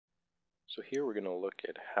So here we're going to look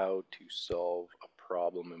at how to solve a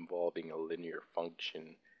problem involving a linear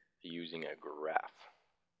function using a graph.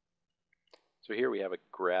 So here we have a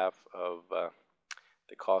graph of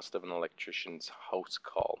the cost of an electrician's house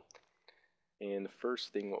call. And the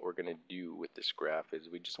first thing what we're going to do with this graph is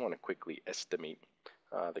we just want to quickly estimate.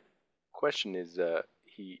 The question is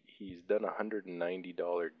he's done a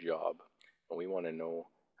 $190 job, and we want to know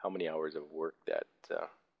how many hours of work that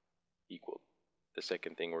equaled. The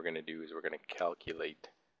second thing we're going to do is we're going to calculate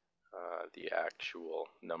the actual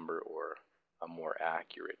number, or a more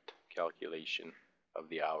accurate calculation of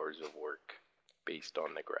the hours of work based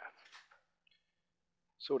on the graph.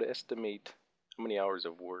 So to estimate how many hours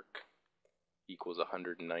of work equals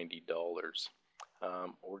 $190,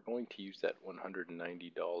 we're going to use that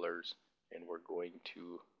 $190 and we're going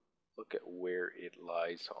to look at where it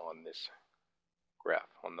lies on this graph,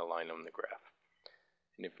 on the line on the graph.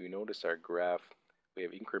 And if we notice our graph, we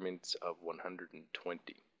have increments of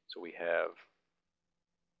 120. So we have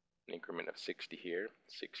an increment of 60 here.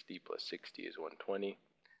 60 plus 60 is 120.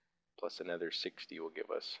 Plus another 60 will give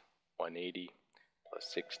us 180. Plus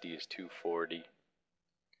 60 is 240.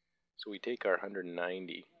 So we take our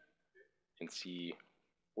 190 and see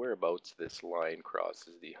whereabouts this line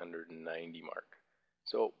crosses the 190 mark.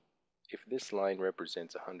 So if this line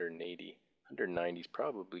represents 180, 190 is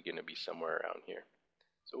probably going to be somewhere around here.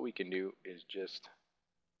 So what we can do is just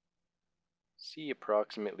see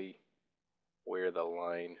approximately where the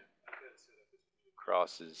line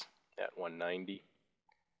crosses at 190,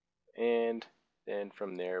 and then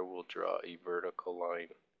from there we'll draw a vertical line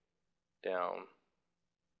down,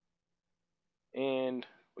 and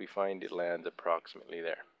we find it lands approximately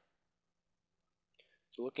there.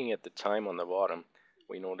 So looking at the time on the bottom,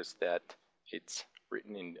 we notice that it's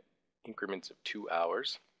written in increments of 2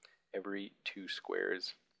 hours. Every 2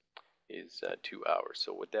 squares is 2 hours.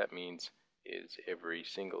 So what that means is every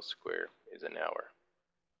single square is an hour.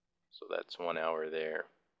 So that's 1 hour there.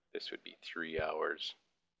 This would be 3 hours,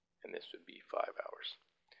 and this would be 5 hours.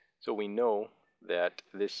 So we know that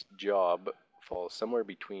this job falls somewhere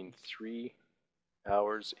between 3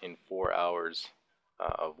 hours and 4 hours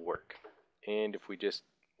of work. And if we just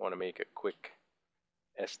want to make a quick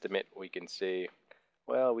estimate, we can say,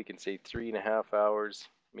 well, we can say 3.5 hours,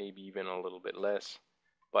 maybe even a little bit less,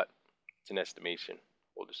 but it's an estimation.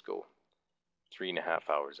 We'll just go 3.5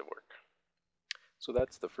 hours of work. So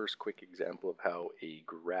that's the first quick example of how a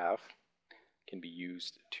graph can be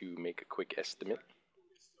used to make a quick estimate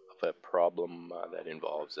of a problem that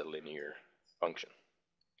involves a linear function.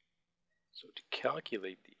 So to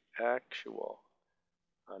calculate the actual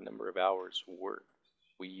number of hours worked,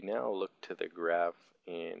 we now look to the graph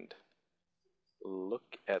and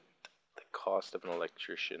look at the cost of an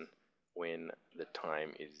electrician when the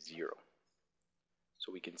time is 0.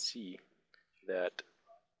 So we can see that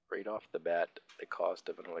right off the bat, the cost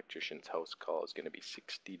of an electrician's house call is going to be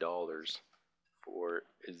 $60 for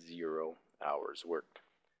 0 hours worked.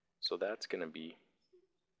 So that's going to be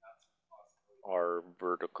our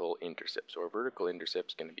vertical intercept. So our vertical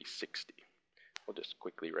intercept is going to be 60. We'll just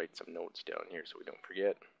quickly write some notes down here so we don't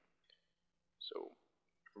forget. So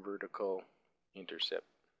vertical intercept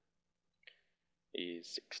is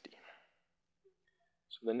 60.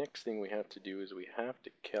 So the next thing we have to do is we have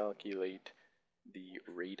to calculate the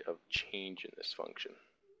rate of change in this function.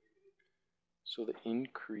 So the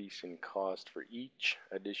increase in cost for each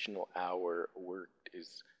additional hour worked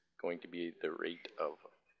is going to be the rate of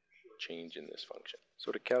change in this function.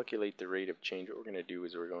 So to calculate the rate of change, what we're going to do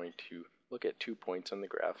is we're going to look at 2 points on the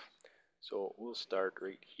graph. So we'll start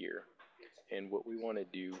right here, and what we want to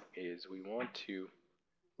do is we want to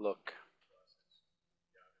look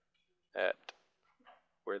at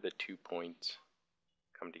where the 2 points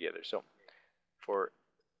come together. So for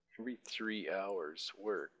every 3 hours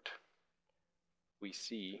worked, we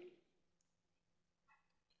see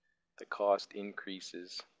the cost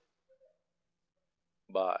increases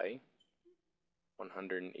by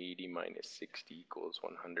 180 minus 60 equals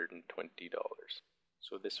 $120.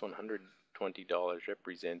 So this $120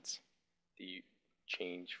 represents the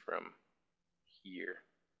change from here,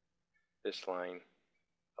 this line,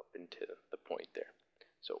 up into the point there.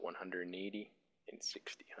 So 180 and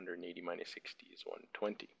 60. 180 minus 60 is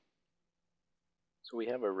 120. So we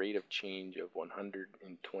have a rate of change of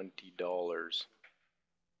 $120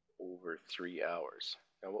 over 3 hours.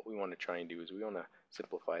 Now what we want to try and do is we want to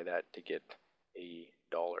simplify that to get a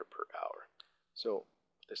dollar per hour. So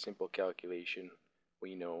the simple calculation,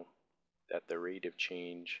 we know that the rate of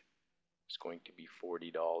change is going to be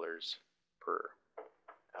 $40 per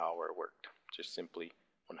hour worked. Just simply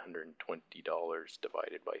 $120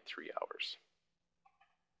 divided by 3 hours.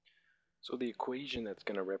 So the equation that's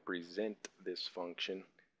going to represent this function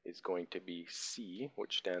is going to be C,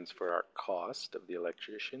 which stands for our cost of the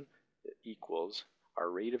electrician, equals our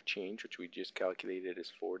rate of change, which we just calculated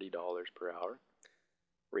is $40 per hour,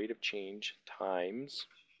 rate of change times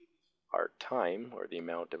our time, or the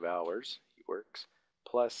amount of hours he works,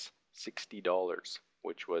 plus $60,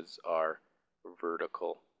 which was our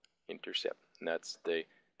vertical intercept. And that's the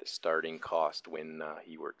starting cost when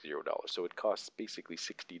he worked $0. So it costs basically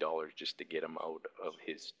 $60 just to get him out of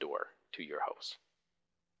his door to your house.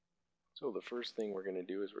 So the first thing we're going to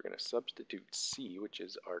do is we're going to substitute C, which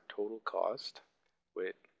is our total cost,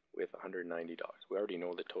 with $190. We already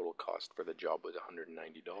know the total cost for the job was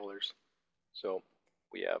 $190. So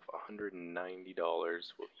we have $190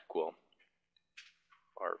 will equal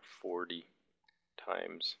our 40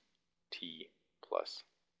 times T plus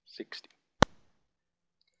 60.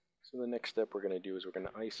 So the next step we're going to do is we're going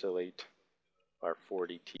to isolate our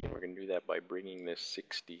 40T, and we're going to do that by bringing this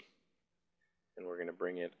 60, and we're going to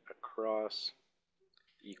bring it across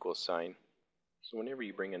the equal sign. So whenever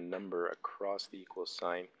you bring a number across the equal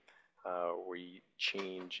sign, we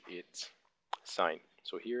change its sign.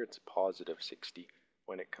 So here it's positive 60.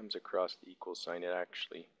 When it comes across the equal sign, it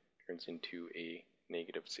actually turns into a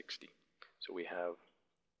negative 60. So we have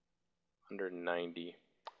 190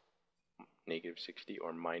 negative 60,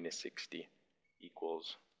 or minus 60,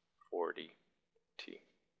 equals 40T.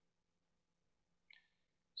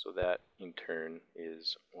 So that in turn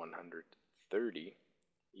is 130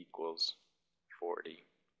 equals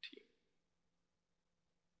 40T.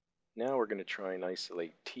 Now we're going to try and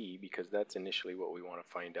isolate T, because that's initially what we want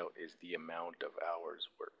to find out, is the amount of hours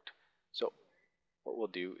worked. So what we'll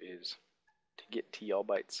do is, to get T all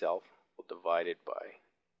by itself, we'll divide it by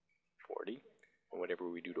 40. And whatever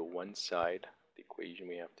we do to one side of the equation,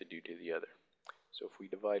 we have to do to the other. So if we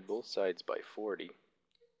divide both sides by 40,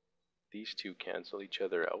 these two cancel each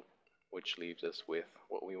other out, which leaves us with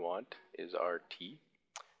what we want is our T,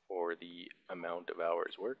 or the amount of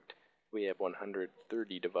hours worked. We have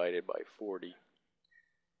 130 divided by 40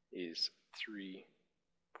 is 3.25,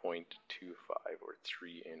 or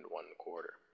 3 1/4.